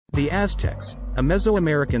The Aztecs, a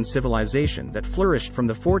Mesoamerican civilization that flourished from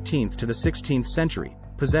the 14th to the 16th century,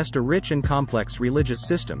 possessed a rich and complex religious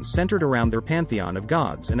system centered around their pantheon of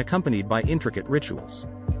gods and accompanied by intricate rituals.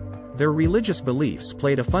 Their religious beliefs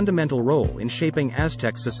played a fundamental role in shaping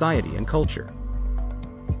Aztec society and culture.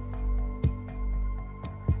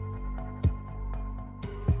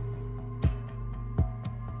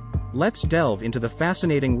 Let's delve into the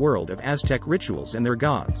fascinating world of Aztec rituals and their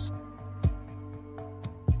gods.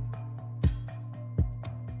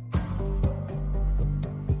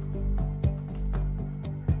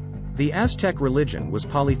 The Aztec religion was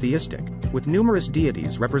polytheistic, with numerous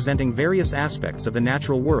deities representing various aspects of the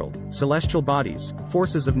natural world, celestial bodies,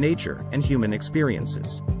 forces of nature, and human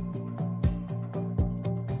experiences.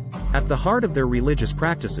 At the heart of their religious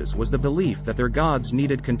practices was the belief that their gods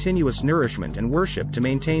needed continuous nourishment and worship to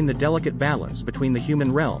maintain the delicate balance between the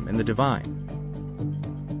human realm and the divine.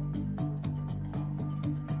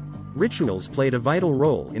 Rituals played a vital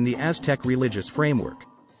role in the Aztec religious framework.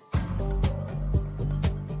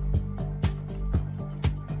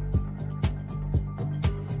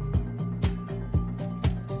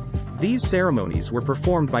 These ceremonies were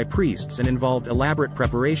performed by priests and involved elaborate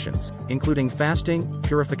preparations, including fasting,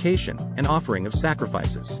 purification, and offering of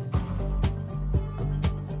sacrifices.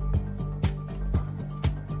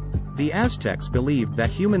 The Aztecs believed that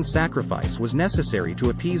human sacrifice was necessary to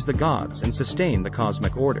appease the gods and sustain the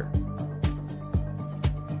cosmic order.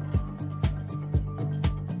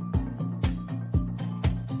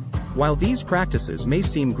 While these practices may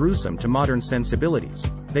seem gruesome to modern sensibilities,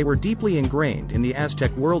 they were deeply ingrained in the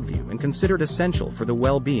Aztec worldview and considered essential for the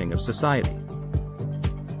well-being of society.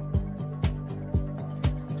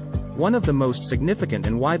 One of the most significant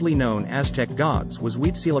and widely known Aztec gods was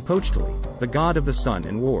Huitzilopochtli, the god of the sun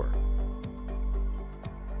and war.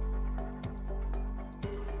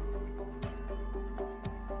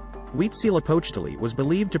 Huitzilopochtli was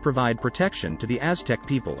believed to provide protection to the Aztec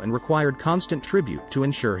people and required constant tribute to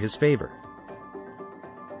ensure his favor.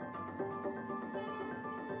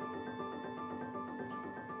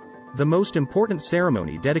 The most important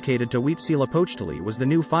ceremony dedicated to Huitzilopochtli was the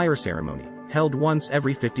new fire ceremony, held once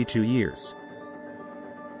every 52 years.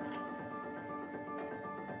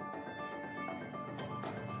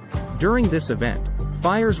 During this event,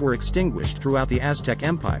 fires were extinguished throughout the Aztec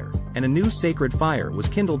Empire, and a new sacred fire was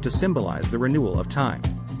kindled to symbolize the renewal of time.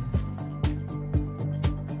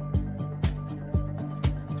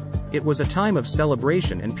 It was a time of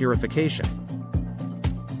celebration and purification.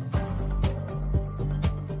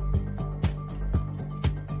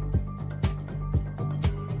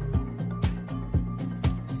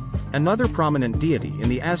 Another prominent deity in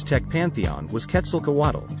the Aztec pantheon was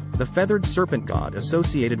Quetzalcoatl, the feathered serpent god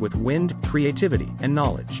associated with wind, creativity, and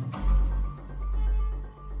knowledge.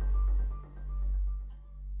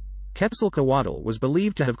 Quetzalcoatl was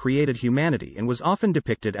believed to have created humanity and was often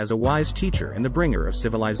depicted as a wise teacher and the bringer of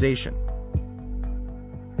civilization.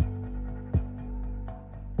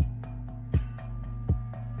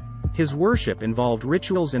 His worship involved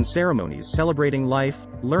rituals and ceremonies celebrating life,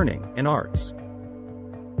 learning, and arts.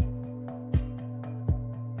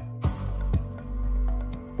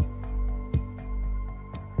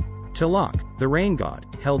 Tlaloc, the rain god,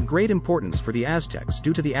 held great importance for the Aztecs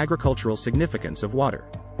due to the agricultural significance of water.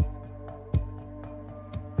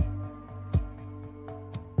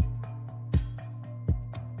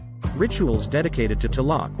 Rituals dedicated to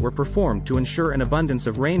Tlaloc were performed to ensure an abundance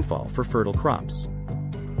of rainfall for fertile crops.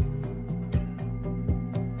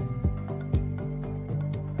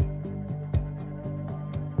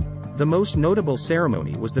 The most notable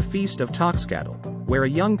ceremony was the Feast of Toxcatl, where a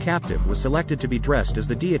young captive was selected to be dressed as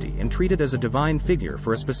the deity and treated as a divine figure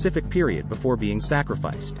for a specific period before being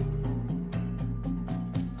sacrificed.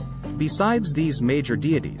 Besides these major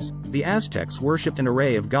deities, the Aztecs worshipped an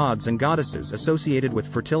array of gods and goddesses associated with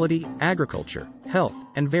fertility, agriculture, health,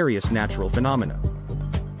 and various natural phenomena.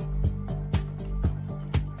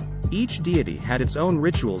 Each deity had its own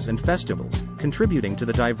rituals and festivals, contributing to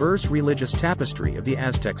the diverse religious tapestry of the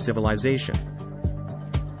Aztec civilization.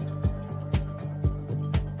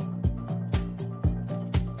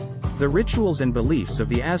 The rituals and beliefs of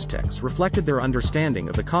the Aztecs reflected their understanding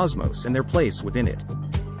of the cosmos and their place within it.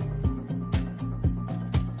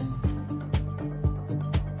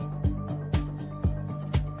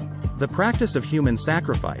 The practice of human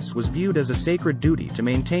sacrifice was viewed as a sacred duty to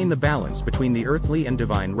maintain the balance between the earthly and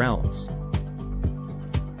divine realms.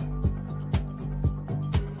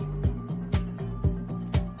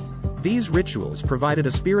 These rituals provided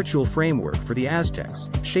a spiritual framework for the Aztecs,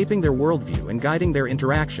 shaping their worldview and guiding their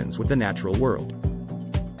interactions with the natural world.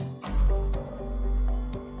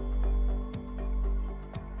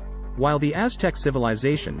 While the Aztec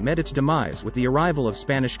civilization met its demise with the arrival of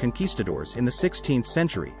Spanish conquistadors in the 16th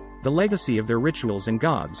century, the legacy of their rituals and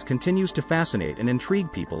gods continues to fascinate and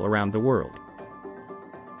intrigue people around the world.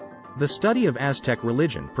 The study of Aztec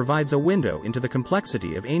religion provides a window into the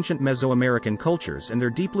complexity of ancient Mesoamerican cultures and their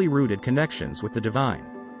deeply rooted connections with the divine.